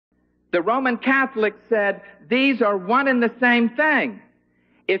The Roman Catholics said these are one and the same thing.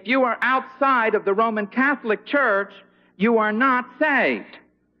 If you are outside of the Roman Catholic Church, you are not saved.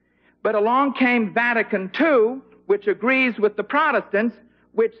 But along came Vatican II, which agrees with the Protestants,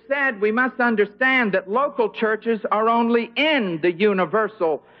 which said we must understand that local churches are only in the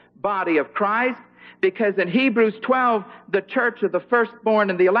universal body of Christ, because in Hebrews 12, the church of the firstborn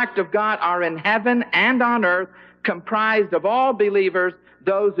and the elect of God are in heaven and on earth, comprised of all believers,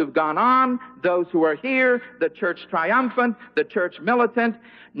 those who've gone on, those who are here, the church triumphant, the church militant.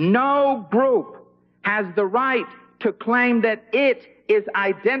 No group has the right to claim that it is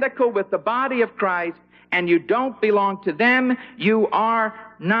identical with the body of Christ and you don't belong to them. You are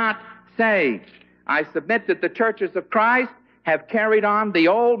not saved. I submit that the churches of Christ have carried on the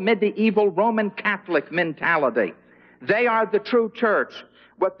old medieval Roman Catholic mentality. They are the true church,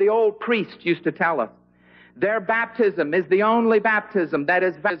 what the old priests used to tell us. Their baptism is the only baptism that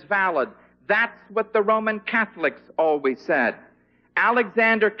is valid. That's what the Roman Catholics always said.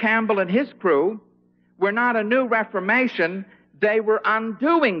 Alexander Campbell and his crew were not a new Reformation. They were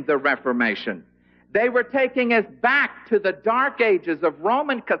undoing the Reformation. They were taking us back to the dark ages of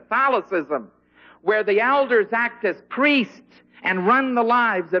Roman Catholicism, where the elders act as priests and run the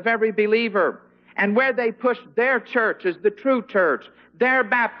lives of every believer, and where they pushed their church as the true church, their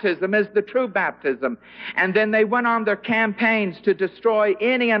baptism as the true baptism. And then they went on their campaigns to destroy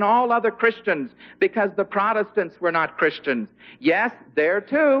any and all other Christians because the Protestants were not Christians. Yes, there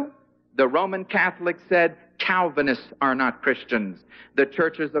too, the Roman Catholics said Calvinists are not Christians. The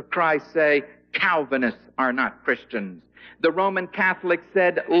churches of Christ say Calvinists are not Christians. The Roman Catholics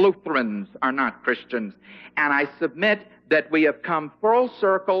said Lutherans are not Christians. And I submit that we have come full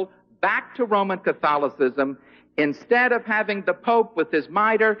circle back to Roman Catholicism. Instead of having the Pope with his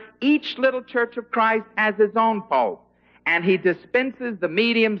mitre, each little church of Christ has his own Pope. And he dispenses the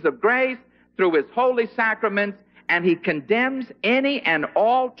mediums of grace through his holy sacraments, and he condemns any and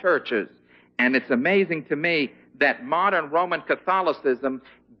all churches. And it's amazing to me that modern Roman Catholicism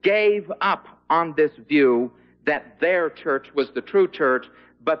gave up on this view that their church was the true church,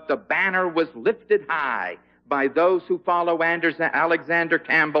 but the banner was lifted high by those who follow Alexander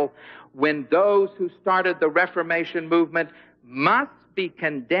Campbell, when those who started the Reformation movement must be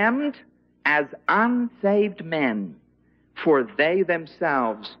condemned as unsaved men, for they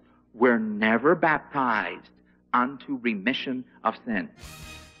themselves were never baptized unto remission of sin.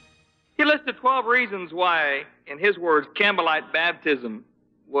 He listed 12 reasons why, in his words, Campbellite baptism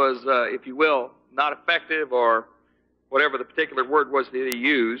was, if you will, not effective, or whatever the particular word was that he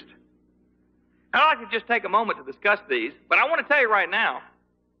used. I'd like to just take a moment to discuss these, but I want to tell you right now,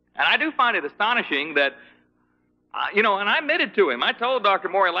 and I do find it astonishing that, and I admitted to him. I told Dr.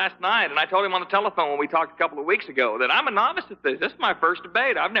 Morey last night, and I told him on the telephone when we talked a couple of weeks ago, that I'm a novice at this. This is my first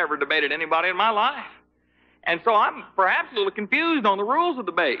debate. I've never debated anybody in my life. And so I'm perhaps a little confused on the rules of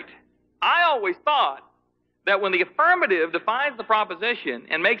debate. I always thought that when the affirmative defines the proposition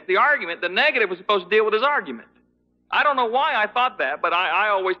and makes the argument, the negative was supposed to deal with his argument. I don't know why I thought that, but I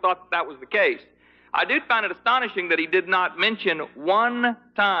always thought that was the case. I do find it astonishing that he did not mention one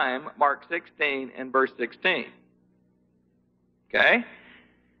time Mark 16 and verse 16. Okay?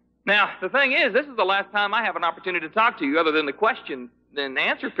 Now, the thing is, this is the last time I have an opportunity to talk to you other than the question and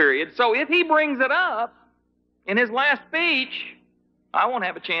answer period. So if he brings it up in his last speech, I won't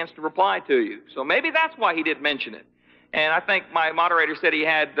have a chance to reply to you. So maybe that's why he didn't mention it. And I think my moderator said he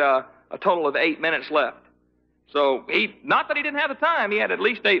had a total of 8 minutes left. So not that he didn't have the time, he had at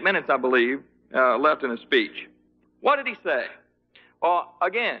least 8 minutes, I believe, left in his speech. What did he say? Well,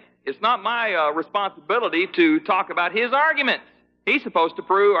 again, it's not my responsibility to talk about his arguments. He's supposed to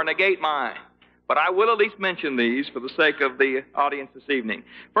prove or negate mine. But I will at least mention these for the sake of the audience this evening.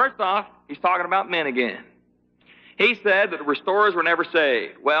 First off, he's talking about men again. He said that the restorers were never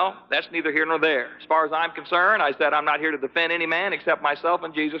saved. Well, that's neither here nor there. As far as I'm concerned, I said I'm not here to defend any man except myself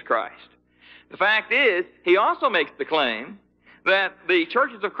and Jesus Christ. The fact is, he also makes the claim that the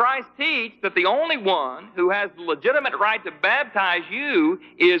churches of Christ teach that the only one who has the legitimate right to baptize you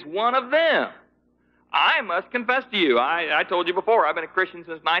is one of them. I must confess to you, I told you before, I've been a Christian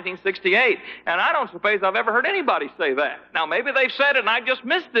since 1968, and I don't suppose I've ever heard anybody say that. Now, maybe they've said it and I just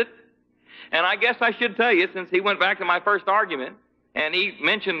missed it. And I guess I should tell you, since he went back to my first argument, and he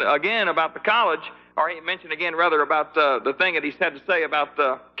mentioned again about the college, or he mentioned again, rather, about the thing that he's had to say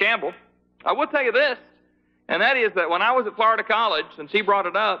about Campbell, I will tell you this, and that is that when I was at Florida College, since he brought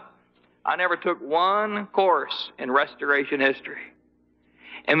it up, I never took one course in restoration history.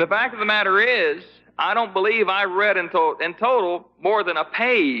 And the fact of the matter is, I don't believe I read in total more than a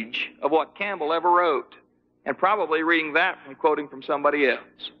page of what Campbell ever wrote, and probably reading that from quoting from somebody else.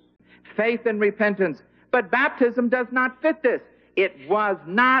 faith and repentance. But baptism does not fit this. It was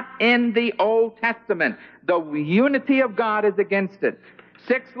not in the Old Testament. The unity of God is against it.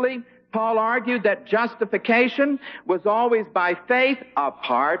 Sixthly, Paul argued that justification was always by faith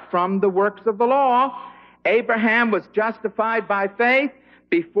apart from the works of the law. Abraham was justified by faith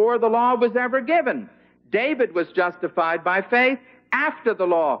before the law was ever given. David was justified by faith after the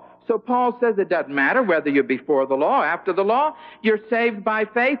law. So Paul says it doesn't matter whether you're before the law or after the law. You're saved by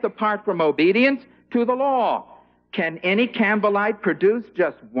faith apart from obedience to the law. Can any Campbellite produce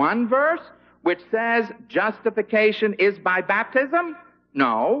just one verse which says justification is by baptism?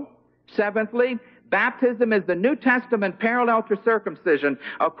 No. Seventhly, baptism is the New Testament parallel to circumcision,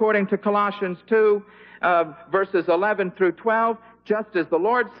 according to Colossians 2, verses 11 through 12, just as the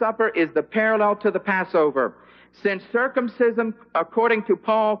Lord's Supper is the parallel to the Passover. Since circumcision, according to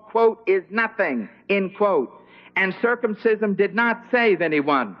Paul, quote, is nothing, end quote, and circumcision did not save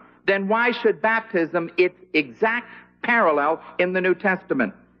anyone, then why should baptism, its exact parallel in the New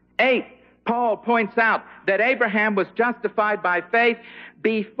Testament? 8, Paul points out that Abraham was justified by faith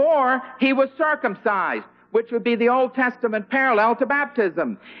before he was circumcised, which would be the Old Testament parallel to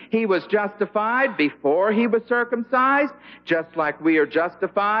baptism. He was justified before he was circumcised, just like we are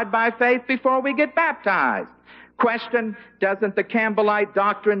justified by faith before we get baptized. Question, doesn't the Campbellite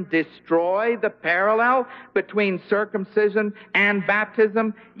doctrine destroy the parallel between circumcision and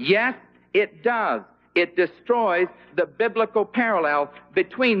baptism? Yes, it does. It destroys the biblical parallel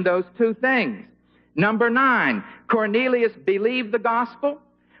between those two things. Number 9, Cornelius believed the gospel,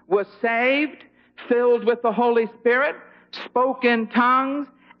 was saved, filled with the Holy Spirit, spoke in tongues,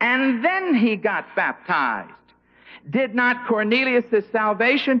 and then he got baptized. Did not Cornelius'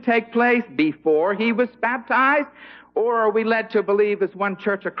 salvation take place before he was baptized? Or are we led to believe, as one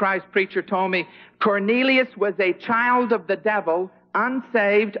Church of Christ preacher told me, Cornelius was a child of the devil,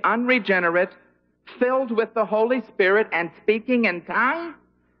 unsaved, unregenerate, filled with the Holy Spirit and speaking in tongues?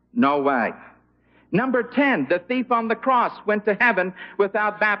 No way. Number 10, the thief on the cross went to heaven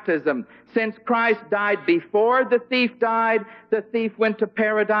without baptism. Since Christ died before the thief died, the thief went to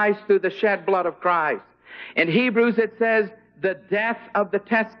paradise through the shed blood of Christ. In Hebrews it says, the death of the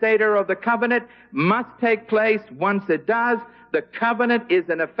testator of the covenant must take place. Once it does, the covenant is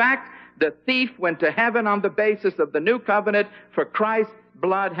in effect. The thief went to heaven on the basis of the new covenant, for Christ's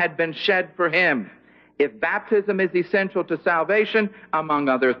blood had been shed for him. If baptism is essential to salvation, among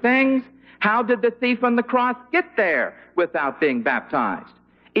other things, how did the thief on the cross get there without being baptized?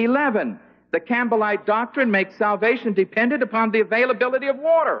 11, the Campbellite doctrine makes salvation dependent upon the availability of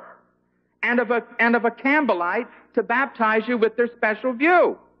water and of a Campbellite to baptize you with their special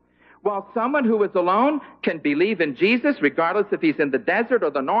view. While someone who is alone can believe in Jesus regardless if he's in the desert or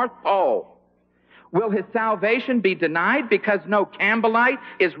the North Pole, will his salvation be denied because no Campbellite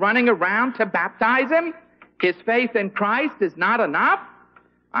is running around to baptize him? His faith in Christ is not enough?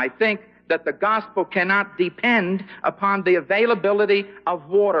 I think that the gospel cannot depend upon the availability of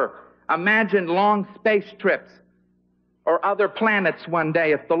water. Imagine long space trips or other planets one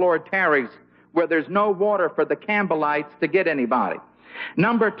day if the Lord tarries, where there's no water for the Campbellites to get anybody.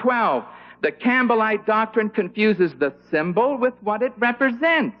 Number 12, the Campbellite doctrine confuses the symbol with what it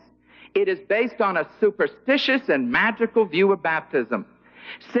represents. It is based on a superstitious and magical view of baptism.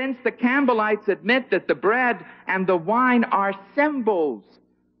 Since the Campbellites admit that the bread and the wine are symbols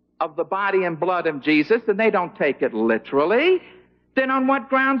of the body and blood of Jesus, and they don't take it literally, then on what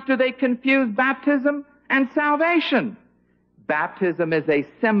grounds do they confuse baptism and salvation? Baptism is a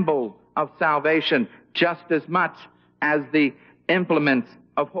symbol of salvation just as much as the implements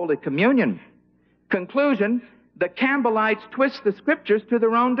of Holy Communion. Conclusion, the Campbellites twist the Scriptures to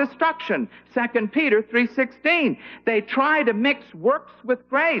their own destruction. 2 Peter 3:16. They try to mix works with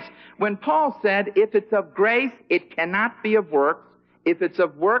grace, when Paul said, if it's of grace, it cannot be of works. If it's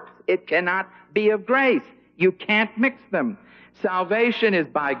of works, it cannot be of grace. You can't mix them. Salvation is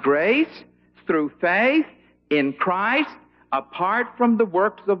by grace, through faith, in Christ, apart from the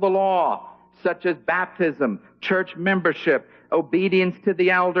works of the law, such as baptism, church membership, obedience to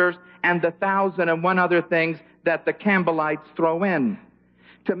the elders, and the 1,001 other things that the Campbellites throw in.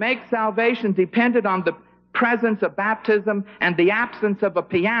 To make salvation dependent on the presence of baptism and the absence of a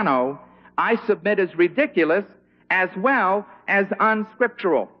piano, I submit is ridiculous as well as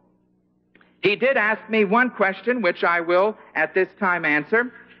unscriptural. He did ask me one question, which I will at this time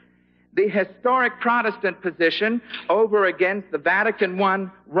answer. The historic Protestant position over against the Vatican I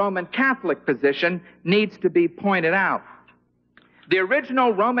Roman Catholic position needs to be pointed out. The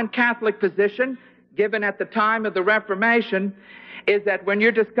original Roman Catholic position given at the time of the Reformation is that when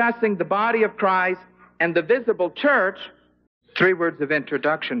you're discussing the body of Christ and the visible church, 3 words of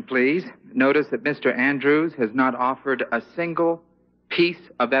introduction, please. Notice that Mr. Andrews has not offered a single piece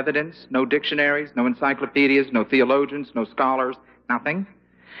of evidence, no dictionaries, no encyclopedias, no theologians, no scholars, nothing.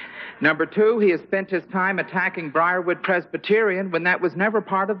 Number 2, he has spent his time attacking Briarwood Presbyterian when that was never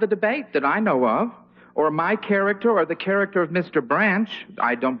part of the debate that I know of, or my character or the character of Mr. Branch,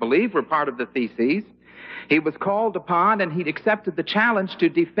 I don't believe, were part of the theses. He was called upon and he'd accepted the challenge to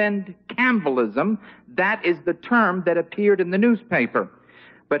defend Campbellism. That is the term that appeared in the newspaper.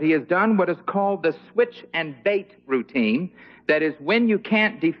 But he has done what is called the switch and bait routine. That is, when you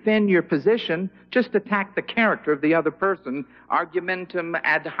can't defend your position, just attack the character of the other person, argumentum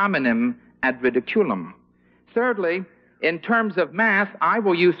ad hominem ad ridiculum. Thirdly, in terms of math, I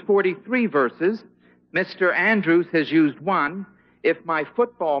will use 43 verses. Mr. Andrews has used 1. If my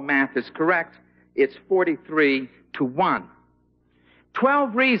football math is correct, it's 43-1.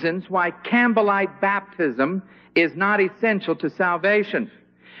 12 reasons why Campbellite baptism is not essential to salvation.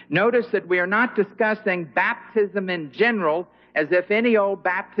 Notice that we are not discussing baptism in general as if any old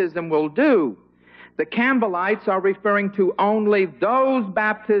baptism will do. The Campbellites are referring to only those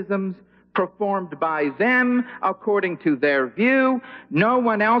baptisms performed by them according to their view. No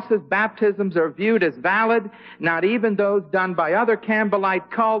one else's baptisms are viewed as valid, not even those done by other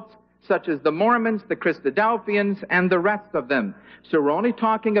Campbellite cults, such as the Mormons, the Christadelphians, and the rest of them. So we're only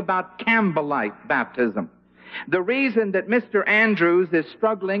talking about Campbellite baptism. The reason that Mr. Andrews is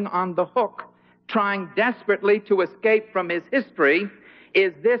struggling on the hook, trying desperately to escape from his history,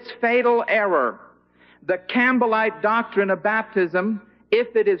 is this fatal error. The Campbellite doctrine of baptism,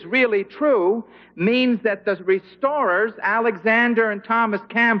 if it is really true, means that the restorers, Alexander and Thomas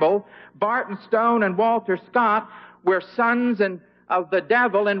Campbell, Barton Stone and Walter Scott, were sons of the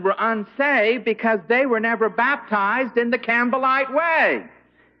devil and were unsaved because they were never baptized in the Campbellite way.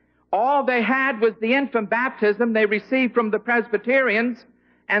 All they had was the infant baptism they received from the Presbyterians,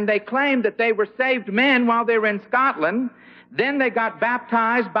 and they claimed that they were saved men while they were in Scotland. Then they got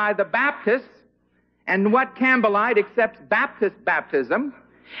baptized by the Baptists, and what Campbellite accepts Baptist baptism?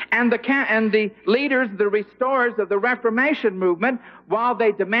 And the leaders, the restorers of the Reformation movement, while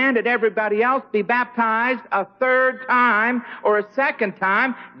they demanded everybody else be baptized a 3rd time or a 2nd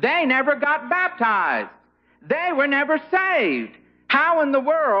time, they never got baptized. They were never saved. How in the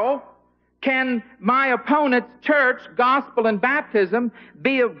world can my opponent's church, gospel, and baptism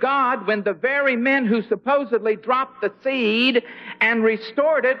be of God when the very men who supposedly dropped the seed and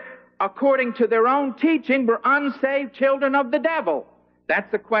restored it according to their own teaching were unsaved children of the devil?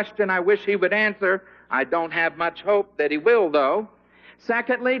 That's a question I wish he would answer. I don't have much hope that he will, though.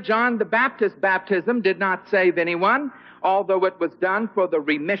 Secondly, John the Baptist's baptism did not save anyone, although it was done for the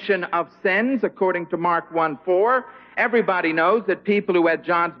remission of sins, according to Mark 1:4. Everybody knows that people who had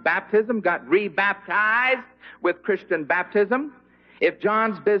John's baptism got rebaptized with Christian baptism. If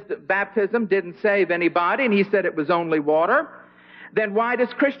John's baptism didn't save anybody, and he said it was only water, then why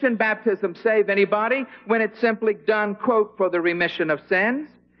does Christian baptism save anybody when it's simply done, quote, for the remission of sins?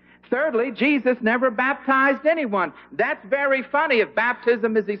 Thirdly, Jesus never baptized anyone. That's very funny. If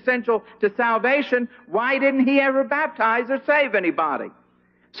baptism is essential to salvation, why didn't he ever baptize or save anybody?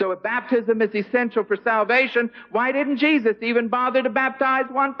 So if baptism is essential for salvation, why didn't Jesus even bother to baptize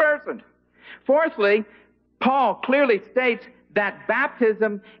one person? Fourthly, Paul clearly states that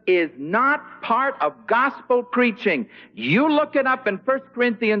baptism is not part of gospel preaching. You look it up in 1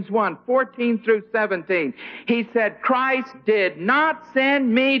 Corinthians 1:14-17. He said, Christ did not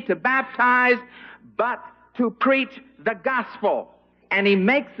send me to baptize, but to preach the gospel. And he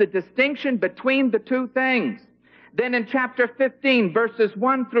makes the distinction between the two things. Then in chapter 15, verses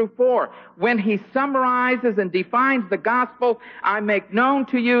 1-4, when he summarizes and defines the gospel, I make known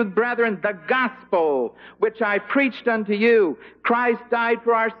to you, brethren, the gospel which I preached unto you. Christ died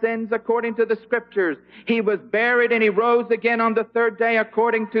for our sins according to the Scriptures. He was buried and he rose again on the 3rd day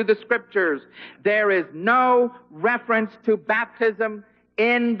according to the Scriptures. There is no reference to baptism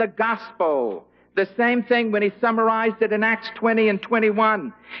in the gospel. The same thing when he summarized it in Acts 20 and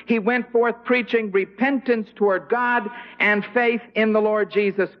 21. He went forth preaching repentance toward God and faith in the Lord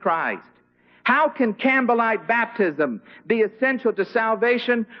Jesus Christ. How can Campbellite baptism be essential to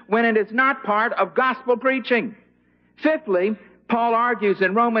salvation when it is not part of gospel preaching? Fifthly, Paul argues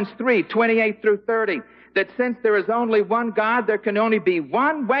in Romans 3:28-30 that since there is only one God, there can only be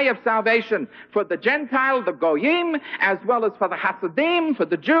one way of salvation for the Gentile, the Goyim, as well as for the Hasidim, for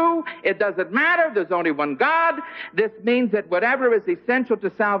the Jew. It doesn't matter. There's only one God. This means that whatever is essential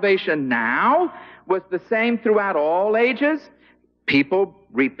to salvation now was the same throughout all ages. People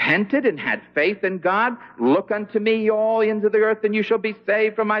repented and had faith in God. Look unto me, all ends of the earth, and you shall be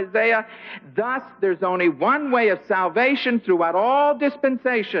saved, from Isaiah. Thus, there's only one way of salvation throughout all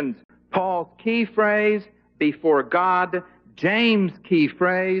dispensations. Paul's key phrase, before God. James' key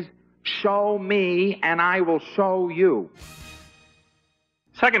phrase, show me and I will show you.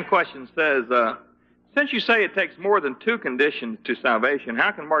 Second question says, since you say it takes more than two conditions to salvation,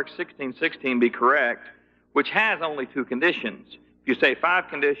 how can Mark 16:16 be correct, which has only two conditions? If you say 5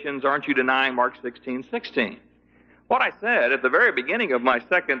 conditions, aren't you denying Mark 16:16? What I said at the very beginning of my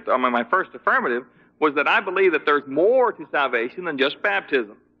first affirmative was that I believe that there's more to salvation than just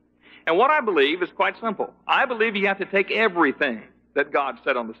baptism. And what I believe is quite simple. I believe you have to take everything that God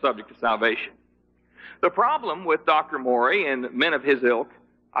said on the subject of salvation. The problem with Dr. Morey and men of his ilk,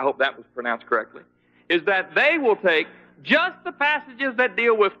 I hope that was pronounced correctly, is that they will take just the passages that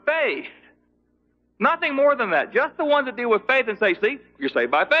deal with faith, nothing more than that, just the ones that deal with faith, and say, see, you're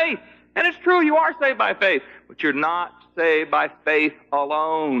saved by faith. And it's true, you are saved by faith, but you're not saved by faith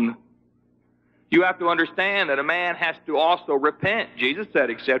alone. You have to understand that a man has to also repent. Jesus said,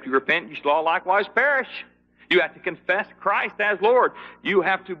 except you repent, you shall all likewise perish. You have to confess Christ as Lord. You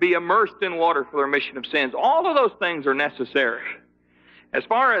have to be immersed in water for the remission of sins. All of those things are necessary. As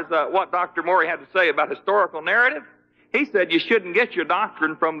far as what Dr. Morey had to say about historical narrative, he said you shouldn't get your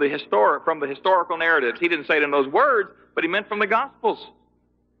doctrine from the historical narratives. He didn't say it in those words, but he meant from the Gospels.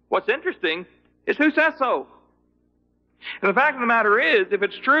 What's interesting is who says so. And the fact of the matter is, if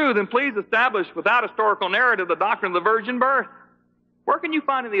it's true, then please establish without historical narrative the doctrine of the virgin birth. Where can you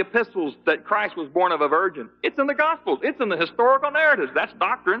find in the epistles that Christ was born of a virgin? It's in the Gospels. It's in the historical narratives. That's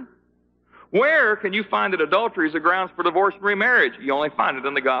doctrine. Where can you find that adultery is a grounds for divorce and remarriage? You only find it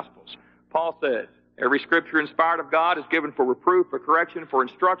in the Gospels. Paul said, every scripture inspired of God is given for reproof, for correction, for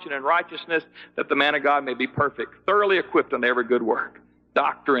instruction in righteousness, that the man of God may be perfect, thoroughly equipped unto every good work.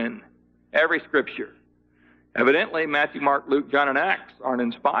 Doctrine. Every scripture. Evidently, Matthew, Mark, Luke, John, and Acts aren't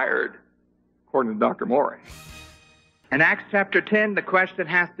inspired, according to Dr. Morey. In Acts chapter 10, the question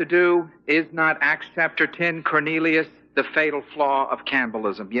has to do, is not Acts chapter 10, Cornelius, the fatal flaw of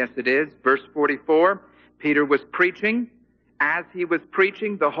cannibalism? Yes, it is. Verse 44, Peter was preaching. As he was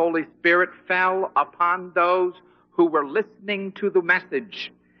preaching, the Holy Spirit fell upon those who were listening to the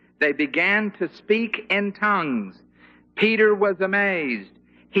message. They began to speak in tongues. Peter was amazed.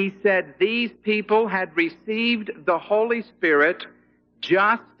 He said these people had received the Holy Spirit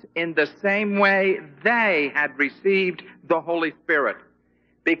just in the same way they had received the Holy Spirit,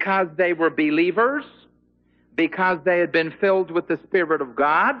 because they were believers, because they had been filled with the Spirit of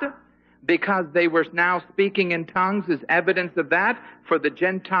God, because they were now speaking in tongues as evidence of that for the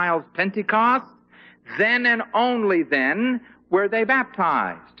Gentiles' Pentecost. Then and only then were they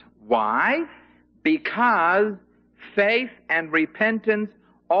baptized. Why? Because faith and repentance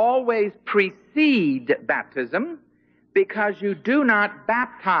always precede baptism, because you do not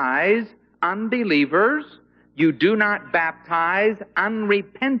baptize unbelievers, you do not baptize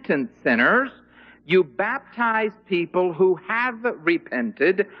unrepentant sinners, you baptize people who have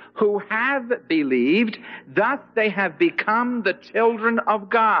repented, who have believed, thus they have become the children of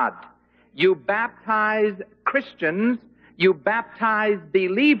God. You baptize Christians, you baptize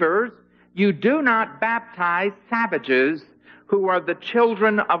believers, you do not baptize savages who are the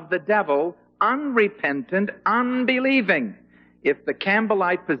children of the devil, unrepentant, unbelieving. If the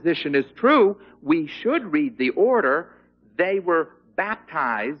Campbellite position is true, we should read the order. They were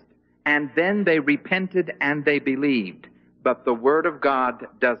baptized, and then they repented and they believed. But the Word of God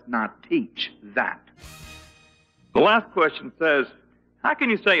does not teach that. The last question says, how can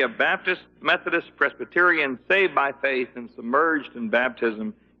you say a Baptist, Methodist, Presbyterian saved by faith and submerged in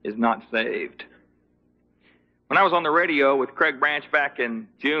baptism is not saved? When I was on the radio with Craig Branch back in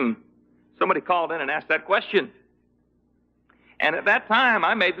June, somebody called in and asked that question. And at that time,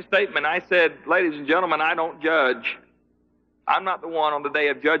 I made the statement. I said, ladies and gentlemen, I don't judge. I'm not the one on the day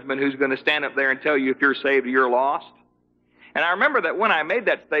of judgment who's going to stand up there and tell you if you're saved or you're lost. And I remember that when I made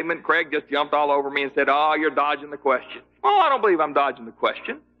that statement, Craig just jumped all over me and said, oh, you're dodging the question. Well, I don't believe I'm dodging the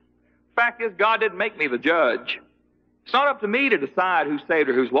question. Fact is, God didn't make me the judge. It's not up to me to decide who's saved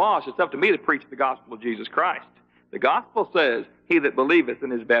or who's lost. It's up to me to preach the gospel of Jesus Christ. The gospel says, he that believeth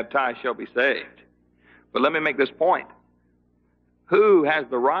and is baptized shall be saved. But let me make this point. Who has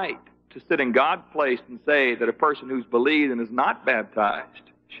the right to sit in God's place and say that a person who's believed and is not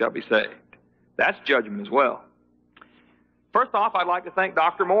baptized shall be saved? That's judgment as well. First off, I'd like to thank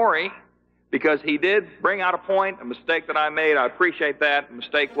Dr. Morey, because he did bring out a point, a mistake that I made. I appreciate that. The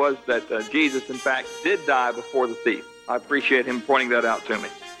mistake was that Jesus, in fact, did die before the thief. I appreciate him pointing that out to me.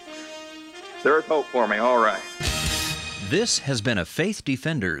 There's hope for me. All right. This has been a Faith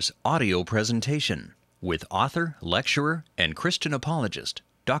Defenders audio presentation with author, lecturer, and Christian apologist,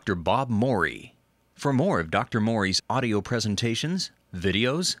 Dr. Bob Morey. For more of Dr. Morey's audio presentations,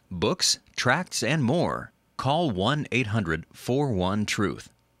 videos, books, tracts, and more, call 1-800-41-TRUTH.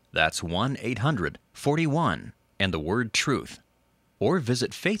 That's 1-800-41 and the word truth. Or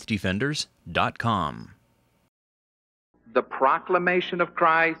visit faithdefenders.com. The proclamation of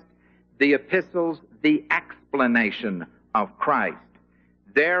Christ, the epistles, the explanation of Christ.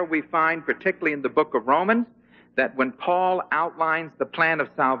 There we find, particularly in the book of Romans, that when Paul outlines the plan of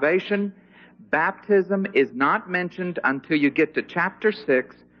salvation, baptism is not mentioned until you get to chapter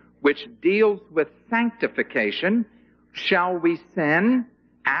 6, which deals with sanctification. Shall we sin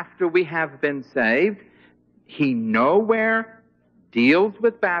after we have been saved? He nowhere deals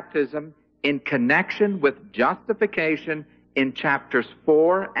with baptism in connection with justification in chapters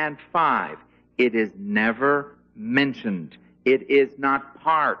 4 and 5. It is never mentioned. It is not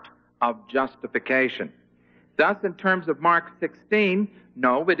part of justification. Thus, in terms of Mark 16,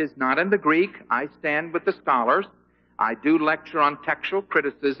 no, it is not in the Greek. I stand with the scholars. I do lecture on textual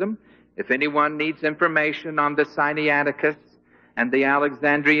criticism. If anyone needs information on the Sinaiticus and the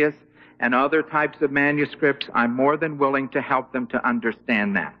Alexandrius and other types of manuscripts, I'm more than willing to help them to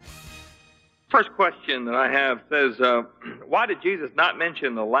understand that. First question that I have says, why did Jesus not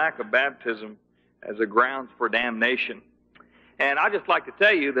mention the lack of baptism as a grounds for damnation? And I'd just like to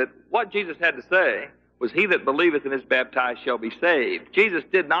tell you that what Jesus had to say was, he that believeth and is baptized shall be saved. Jesus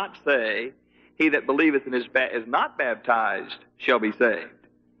did not say, he that believeth and is not baptized shall be saved.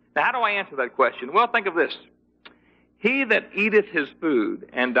 Now, how do I answer that question? Well, think of this. He that eateth his food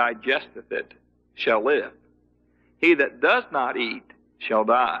and digesteth it shall live. He that does not eat shall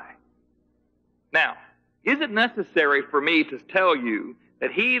die. Now, is it necessary for me to tell you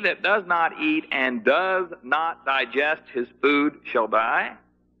that he that does not eat and does not digest his food shall die?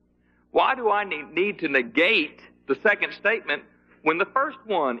 Why do I need to negate the second statement when the first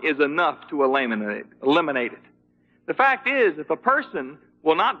one is enough to eliminate it? The fact is, if a person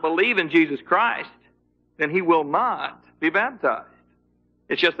will not believe in Jesus Christ, then he will not be baptized.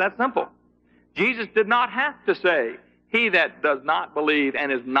 It's just that simple. Jesus did not have to say, he that does not believe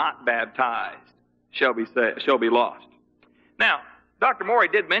and is not baptized shall be lost. Now, Dr. Morey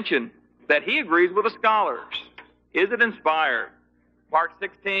did mention that he agrees with the scholars. Is it inspired? Mark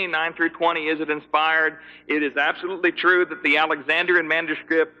 16, 9 through 20, is it inspired? It is absolutely true that the Alexandrian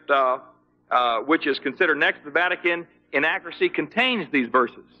manuscript, which is considered next to the Vatican in accuracy, contains these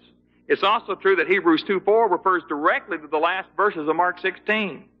verses. It's also true that Hebrews 2:4 refers directly to the last verses of Mark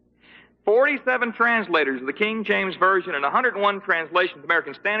 16. 47 translators of the King James Version and 101 translations of the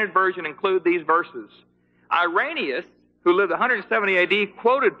American Standard Version include these verses. Irenaeus, who lived 170 A.D.,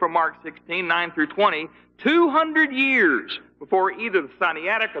 quoted from Mark 16, 9 through 20, 200 years before either the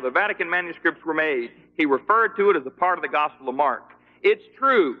Sinaitic or the Vatican manuscripts were made. He referred to it as a part of the Gospel of Mark. It's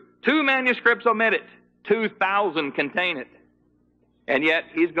true. 2 manuscripts omit it. 2,000 contain it. And yet,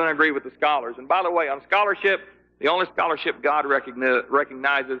 he's going to agree with the scholars. And by the way, on scholarship, the only scholarship God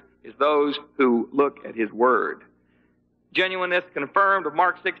recognizes is those who look at His Word. Genuineness confirmed of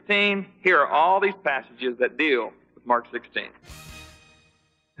Mark 16. Here are all these passages that deal with Mark 16.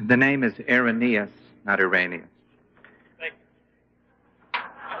 The name is Irenaeus, not Irenaeus. Thank you.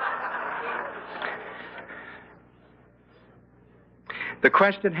 The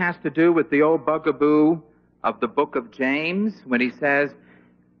question has to do with the old bugaboo of the book of James when he says,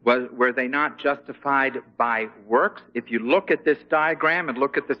 were they not justified by works? If you look at this diagram and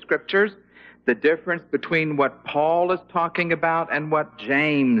look at the scriptures, the difference between what Paul is talking about and what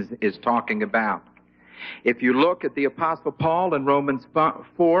James is talking about. If you look at the Apostle Paul in Romans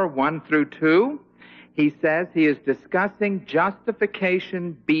 4, 1 through 2, he says he is discussing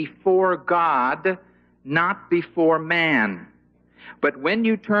justification before God, not before man. But when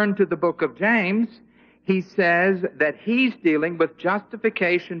you turn to the book of James, he says that he's dealing with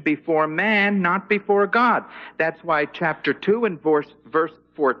justification before man, not before God. That's why chapter 2 and verse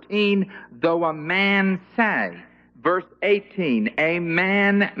 14, though a man say. Verse 18, a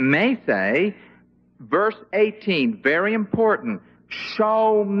man may say. Verse 18, very important,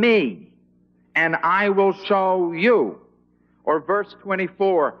 show me, and I will show you. Or verse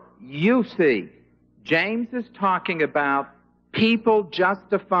 24, you see. James is talking about people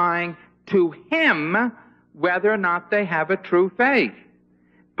justifying to him whether or not they have a true faith.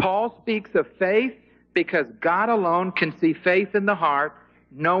 Paul speaks of faith because God alone can see faith in the heart.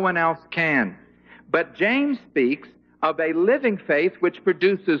 No one else can. But James speaks of a living faith which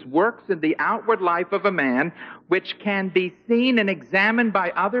produces works in the outward life of a man, which can be seen and examined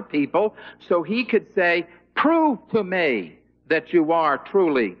by other people, so he could say, prove to me that you are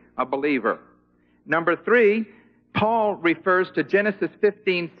truly a believer. Number 3, Paul refers to Genesis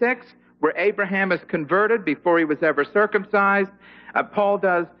 15:6, where Abraham is converted before he was ever circumcised. Paul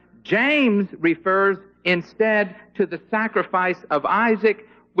does. James refers instead to the sacrifice of Isaac,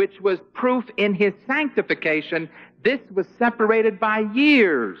 which was proof in his sanctification. This was separated by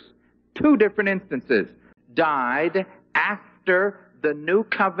years. 2 different instances. Died after the new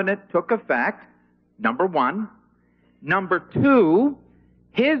covenant took effect, number 1. Number 2,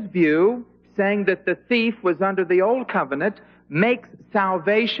 his view, saying that the thief was under the old covenant, makes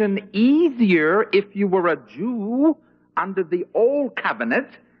salvation easier if you were a Jew under the old covenant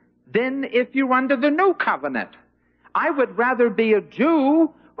than if you were under the new covenant. I would rather be a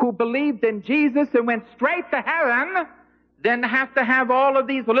Jew who believed in Jesus and went straight to heaven than have to have all of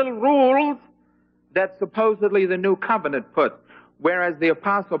these little rules that supposedly the new covenant puts. Whereas the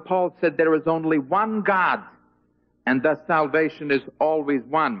Apostle Paul said there is only one God, and thus salvation is always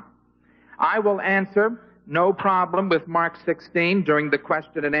one. I will answer, no problem, with Mark 16 during the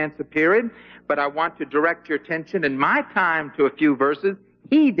question and answer period, but I want to direct your attention in my time to a few verses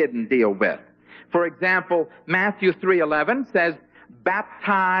he didn't deal with. For example, Matthew 3:11 says,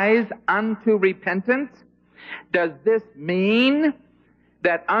 baptize unto repentance. Does this mean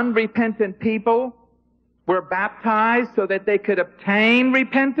that unrepentant people were baptized so that they could obtain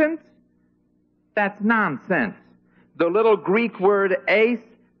repentance? That's nonsense. The little Greek word eis,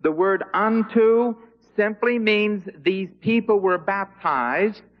 the word unto, simply means these people were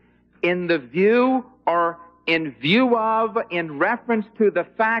baptized in the view or in view of, in reference to the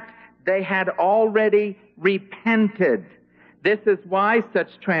fact they had already repented. This is why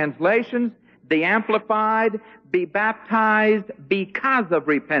such translations, the Amplified, be baptized because of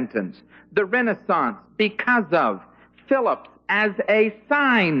repentance. The Renaissance, because of. Phillips, as a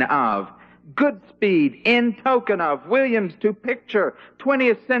sign of. Goodspeed, in token of. Williams, to picture.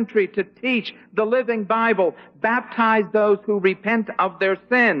 20th century, to teach. The Living Bible, baptize those who repent of their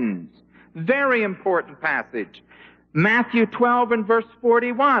sins. Very important passage. Matthew 12 and verse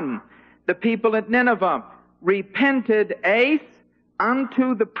 41. The people at Nineveh repented eis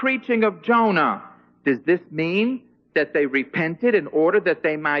unto the preaching of Jonah. Does this mean that they repented in order that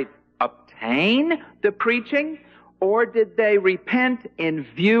they might obtain the preaching? Or did they repent in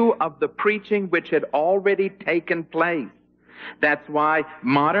view of the preaching which had already taken place? That's why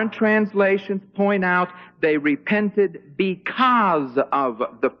modern translations point out they repented because of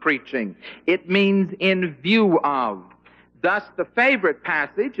the preaching. It means in view of. Thus, the favorite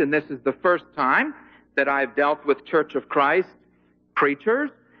passage, and this is the first time that I've dealt with Church of Christ preachers,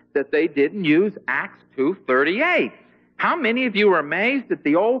 that they didn't use Acts 2:38. How many of you are amazed that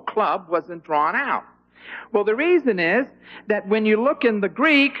the old club wasn't drawn out? Well, the reason is that when you look in the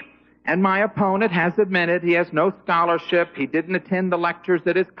Greek, and my opponent has admitted he has no scholarship, he didn't attend the lectures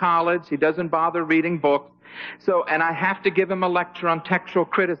at his college, he doesn't bother reading books, and I have to give him a lecture on textual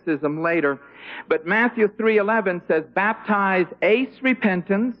criticism later. But Matthew 3:11 says, baptize eis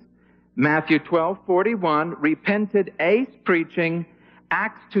repentance. Matthew 12:41, repented eis preaching.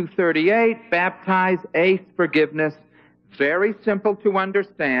 Acts 2:38, baptize eis forgiveness. Very simple to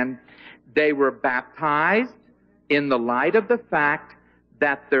understand. They were baptized in the light of the fact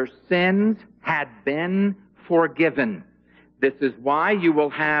that their sins had been forgiven. This is why you will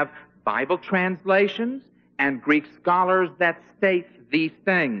have Bible translations and Greek scholars that state these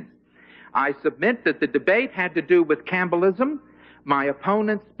things. I submit that the debate had to do with Campbellism. My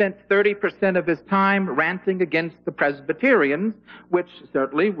opponent spent 30% of his time ranting against the Presbyterians, which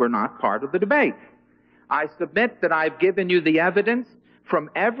certainly were not part of the debate. I submit that I've given you the evidence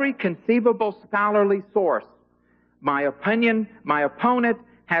from every conceivable scholarly source. My opponent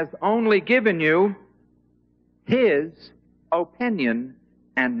has only given you his opinion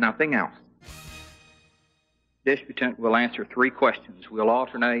and nothing else. Disputant will answer 3 questions. We'll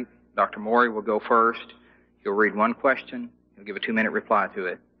alternate. Dr. Morey will go first. He'll read 1 question. He'll give a 2-minute reply to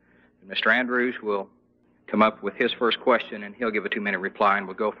it. And Mr. Andrews will come up with his first question, and he'll give a 2-minute reply, and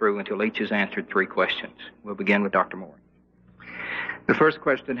we'll go through until each has answered 3 questions. We'll begin with Dr. Morey. The first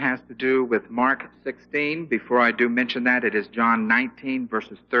question has to do with Mark 16. Before I do mention that, it is John 19,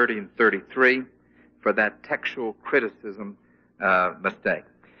 verses 30 and 33, for that textual criticism mistake.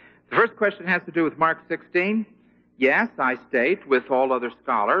 The first question has to do with Mark 16. Yes, I state, with all other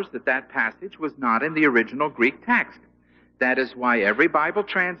scholars, that that passage was not in the original Greek text. That is why every Bible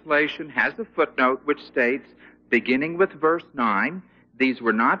translation has a footnote which states, beginning with verse 9, these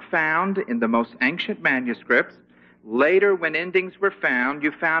were not found in the most ancient manuscripts. Later, when endings were found,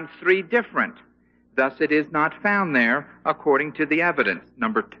 you found 3 different. Thus, it is not found there according to the evidence.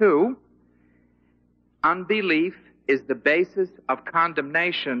 Number 2, Unbelief is the basis of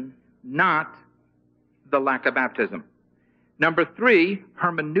condemnation, not the lack of baptism. Number 3,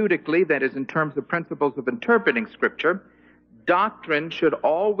 hermeneutically, that is in terms of principles of interpreting Scripture, doctrine should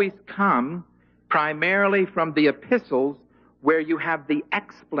always come primarily from the epistles where you have the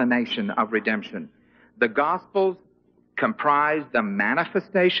explanation of redemption. The Gospels comprise the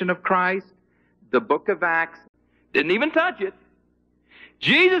manifestation of Christ. The book of Acts didn't even touch it.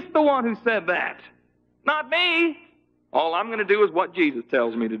 Jesus is the one who said that, not me. All I'm going to do is what Jesus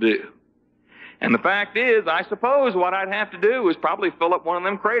tells me to do. And the fact is, I suppose what I'd have to do is probably fill up one of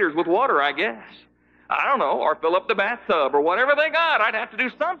them craters with water, I guess. I don't know, or fill up the bathtub, or whatever they got. I'd have to do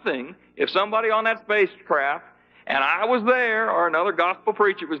something if somebody on that spacecraft, and I was there, or another gospel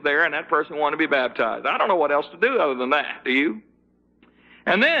preacher was there, and that person wanted to be baptized. I don't know what else to do other than that, do you?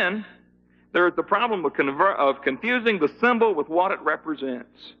 And then, there's the problem of confusing the symbol with what it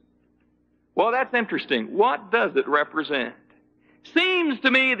represents. Well, that's interesting. What does it represent? Seems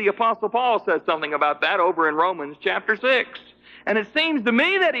to me the Apostle Paul says something about that over in Romans chapter 6. And it seems to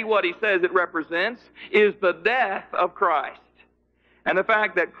me that what he says it represents is the death of Christ. And the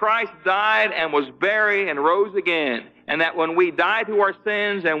fact that Christ died and was buried and rose again. And that when we die to our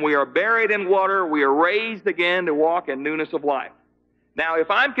sins and we are buried in water, we are raised again to walk in newness of life. Now,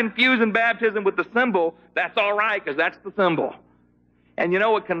 if I'm confusing baptism with the symbol, that's all right, because that's the symbol. And you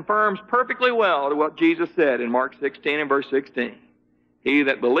know, it confirms perfectly well to what Jesus said in Mark 16 and verse 16. He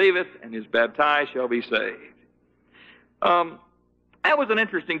that believeth and is baptized shall be saved. That was an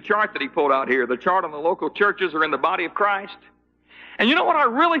interesting chart that he pulled out here. The chart on the local churches are in the body of Christ. And you know what I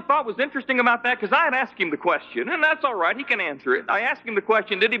really thought was interesting about that? Because I had asked him the question, and that's all right, he can answer it. I asked him the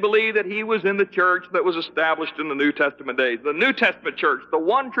question, did he believe that he was in the church that was established in the New Testament days? The New Testament church, the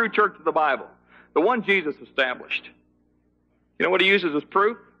one true church of the Bible, the one Jesus established. You know what he uses as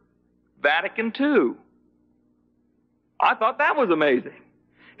proof? Vatican II. I thought that was amazing.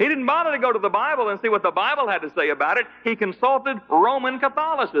 He didn't bother to go to the Bible and see what the Bible had to say about it. He consulted Roman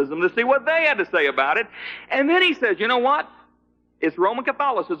Catholicism to see what they had to say about it. And then he says, you know what? It's Roman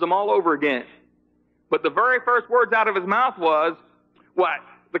Catholicism all over again. But the very first words out of his mouth was, what?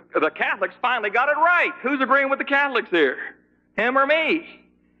 The Catholics finally got it right. Who's agreeing with the Catholics here? Him or me?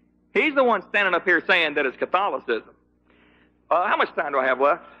 He's the one standing up here saying that it's Catholicism. How much time do I have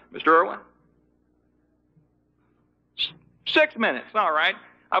left, Mr. Irwin? 6 minutes, all right.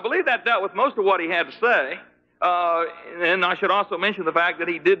 I believe that dealt with most of what he had to say. And I should also mention the fact that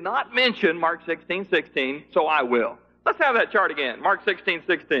he did not mention Mark 16:16, so I will. Let's have that chart again, Mark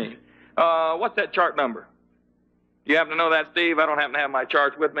 16:16. What's that chart number? You happen to know that, Steve? I don't happen to have my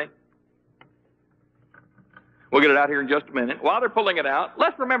charts with me. We'll get it out here in just a minute. While they're pulling it out,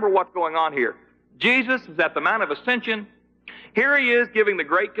 let's remember what's going on here. Jesus is at the Mount of Ascension. Here he is giving the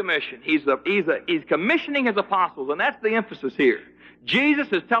Great Commission. He's commissioning his apostles, and that's the emphasis here. Jesus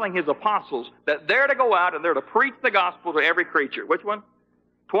is telling his apostles that they're to go out and they're to preach the gospel to every creature. Which one?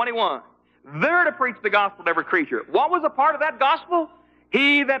 21. They're to preach the gospel to every creature. What was a part of that gospel?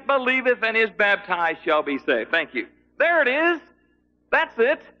 He that believeth and is baptized shall be saved. Thank you. There it is. That's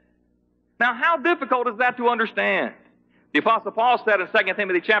it. Now, how difficult is that to understand? The Apostle Paul said in 2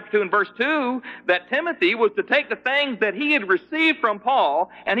 Timothy chapter 2 and verse 2 that Timothy was to take the things that he had received from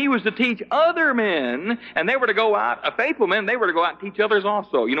Paul and he was to teach other men, and they were to go out, faithful men, they were to go out and teach others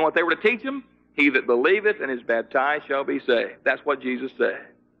also. You know what they were to teach them? He that believeth and is baptized shall be saved. That's what Jesus said.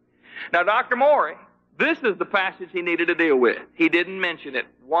 Now, Dr. Morey, this is the passage he needed to deal with. He didn't mention it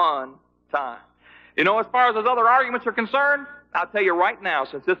one time. You know, as far as those other arguments are concerned, I'll tell you right now,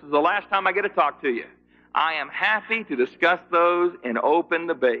 since this is the last time I get to talk to you, I am happy to discuss those in open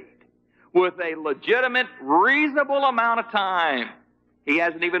debate with a legitimate, reasonable amount of time. He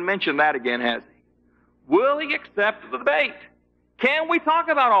hasn't even mentioned that again, has he? Will he accept the debate? Can we talk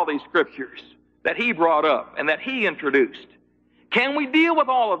about all these scriptures that he brought up and that he introduced? Can we deal with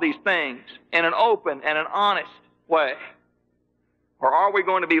all of these things in an open and an honest way? Or are we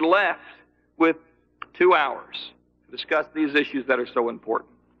going to be left with 2 hours to discuss these issues that are so important?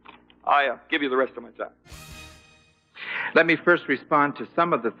 I'll give you the rest of my time. Let me first respond to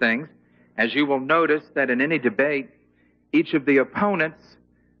some of the things. As you will notice that in any debate, each of the opponents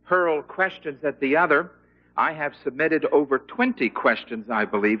hurl questions at the other. I have submitted over 20 questions, I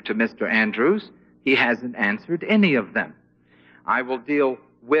believe, to Mr. Andrews. He hasn't answered any of them. I will deal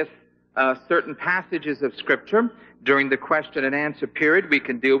with certain passages of Scripture during the question and answer period. We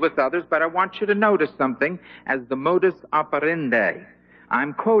can deal with others, but I want you to notice something as the modus operandi.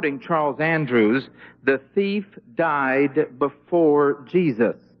 I'm quoting Charles Andrews, the thief died before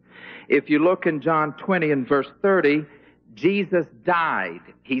Jesus. If you look in John 20 and verse 30, Jesus died.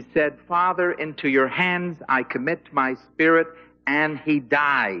 He said, Father, into your hands I commit my spirit, and he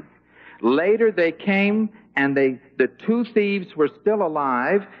died. Later they came, and the two thieves were still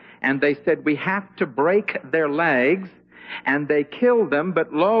alive, and they said, we have to break their legs, and they killed them.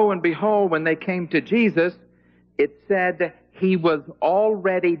 But lo and behold, when they came to Jesus, it said he was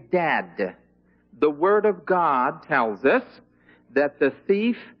already dead. The Word of God tells us that the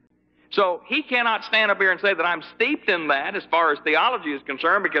thief... So he cannot stand up here and say that I'm steeped in that as far as theology is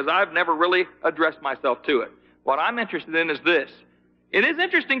concerned, because I've never really addressed myself to it. What I'm interested in is this. It is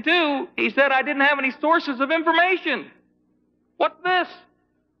interesting, too, he said I didn't have any sources of information. What's this?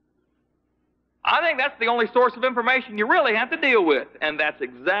 I think that's the only source of information you really have to deal with, and that's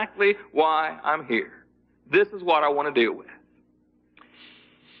exactly why I'm here. This is what I want to deal with.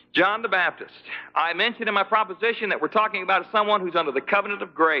 John the Baptist. I mentioned in my proposition that we're talking about someone who's under the covenant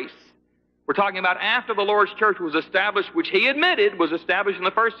of grace. We're talking about after the Lord's church was established, which he admitted was established in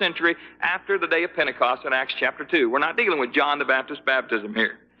the first century after the day of Pentecost in Acts chapter 2. We're not dealing with John the Baptist baptism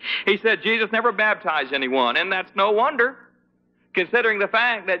here. He said Jesus never baptized anyone, and that's no wonder, considering the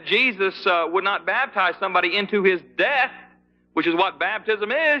fact that Jesus would not baptize somebody into his death, which is what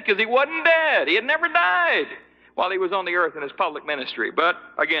baptism is, because he wasn't dead. He had never died while he was on the earth in his public ministry. But,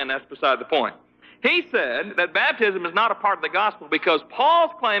 again, that's beside the point. He said that baptism is not a part of the gospel because Paul's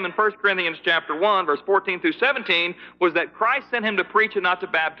claim in 1 Corinthians chapter 1, verse 14 through 17, was that Christ sent him to preach and not to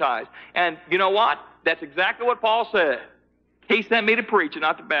baptize. And you know what? That's exactly what Paul said. He sent me to preach and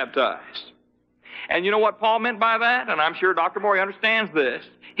not to baptize. And you know what Paul meant by that? And I'm sure Dr. Morey understands this.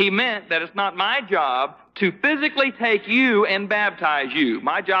 He meant that it's not my job to physically take you and baptize you.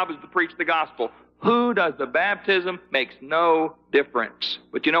 My job is to preach the gospel. Who does the baptism makes no difference.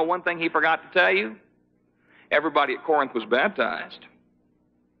 But you know one thing he forgot to tell you? Everybody at Corinth was baptized.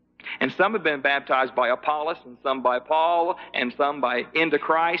 And some have been baptized by Apollos, and some by Paul, and some by into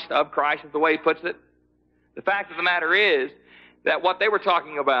Christ, of Christ is the way he puts it. The fact of the matter is that what they were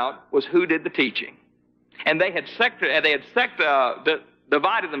talking about was who did the teaching. And they had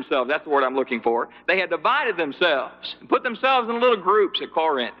divided themselves. That's the word I'm looking for. They had divided themselves and put themselves in little groups at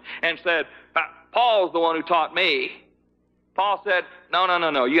Corinth and said, Paul's the one who taught me. Paul said,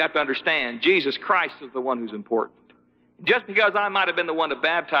 no, you have to understand, Jesus Christ is the one who's important. Just because I might have been the one to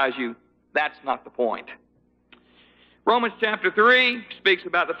baptize you, that's not the point. Romans chapter 3 speaks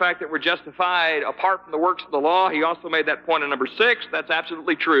about the fact that we're justified apart from the works of the law. He also made that point in number 6. That's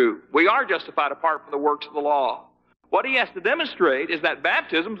absolutely true. We are justified apart from the works of the law. What he has to demonstrate is that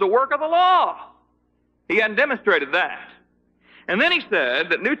baptism is the work of the law. He hadn't demonstrated that. And then he said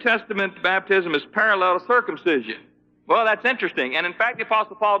that New Testament baptism is parallel to circumcision. Well, that's interesting. And in fact, the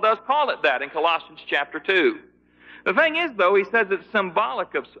Apostle Paul does call it that in Colossians chapter 2. The thing is, though, he says it's symbolic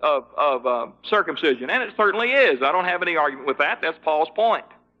of circumcision, and it certainly is. I don't have any argument with that. That's Paul's point.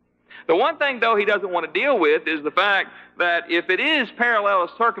 The one thing, though, he doesn't want to deal with is the fact that if it is parallel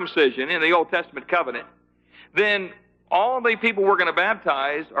to circumcision in the Old Testament covenant, then all the people we're going to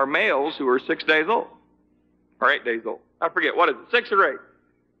baptize are males who are 6 days old, or 8 days old. I forget, what is it, 6 or 8?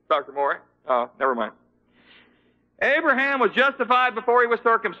 Dr. Morey? Oh, never mind. Abraham was justified before he was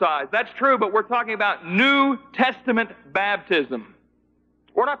circumcised. That's true, but we're talking about New Testament baptism.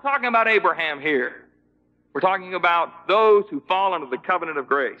 We're not talking about Abraham here. We're talking about those who fall under the covenant of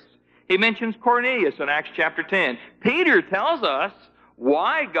grace. He mentions Cornelius in Acts chapter 10. Peter tells us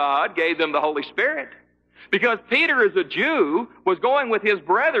why God gave them the Holy Spirit. Because Peter, as a Jew, was going with his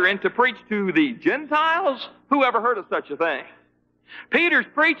brethren to preach to the Gentiles. Who ever heard of such a thing? Peter's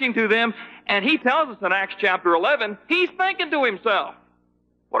preaching to them, and he tells us in Acts chapter 11, he's thinking to himself,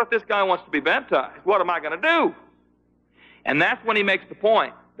 what if this guy wants to be baptized? What am I going to do? And that's when he makes the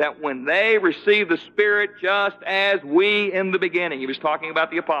point that when they receive the Spirit just as we in the beginning, he was talking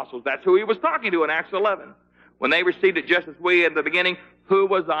about the apostles. That's who he was talking to in Acts 11. When they received it just as we in the beginning, who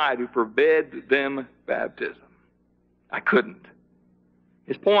was I to forbid them baptism? I couldn't.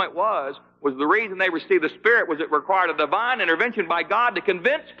 His point was the reason they received the Spirit was it required a divine intervention by God to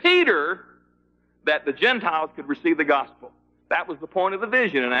convince Peter that the Gentiles could receive the gospel. That was the point of the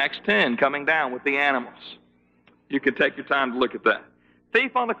vision in Acts 10, coming down with the animals. You can take your time to look at that.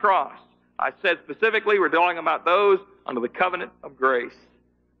 Thief on the cross. I said specifically we're talking about those under the covenant of grace.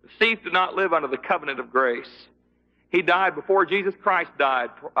 The thief did not live under the covenant of grace. He died before Jesus Christ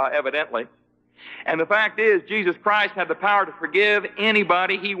died, evidently. And the fact is, Jesus Christ had the power to forgive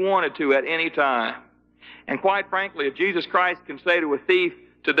anybody he wanted to at any time. And quite frankly, if Jesus Christ can say to a thief,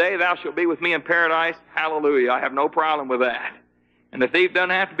 today thou shalt be with me in paradise, hallelujah, I have no problem with that. And the thief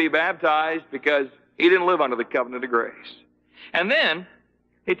doesn't have to be baptized because he didn't live under the covenant of grace. And then,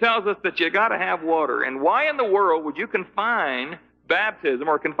 He tells us that you got to have water. And why in the world would you confine baptism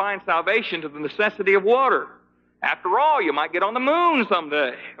or confine salvation to the necessity of water? After all, you might get on the moon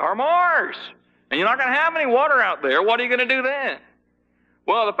someday, or Mars, and you're not going to have any water out there. What are you going to do then?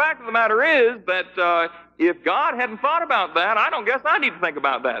 Well, the fact of the matter is that if God hadn't thought about that, I don't guess I need to think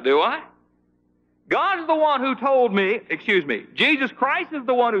about that, do I? God's the one who told me, Jesus Christ is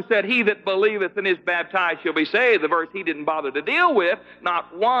the one who said, he that believeth and is baptized shall be saved, the verse he didn't bother to deal with,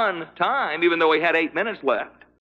 not one time, even though he had 8 minutes left.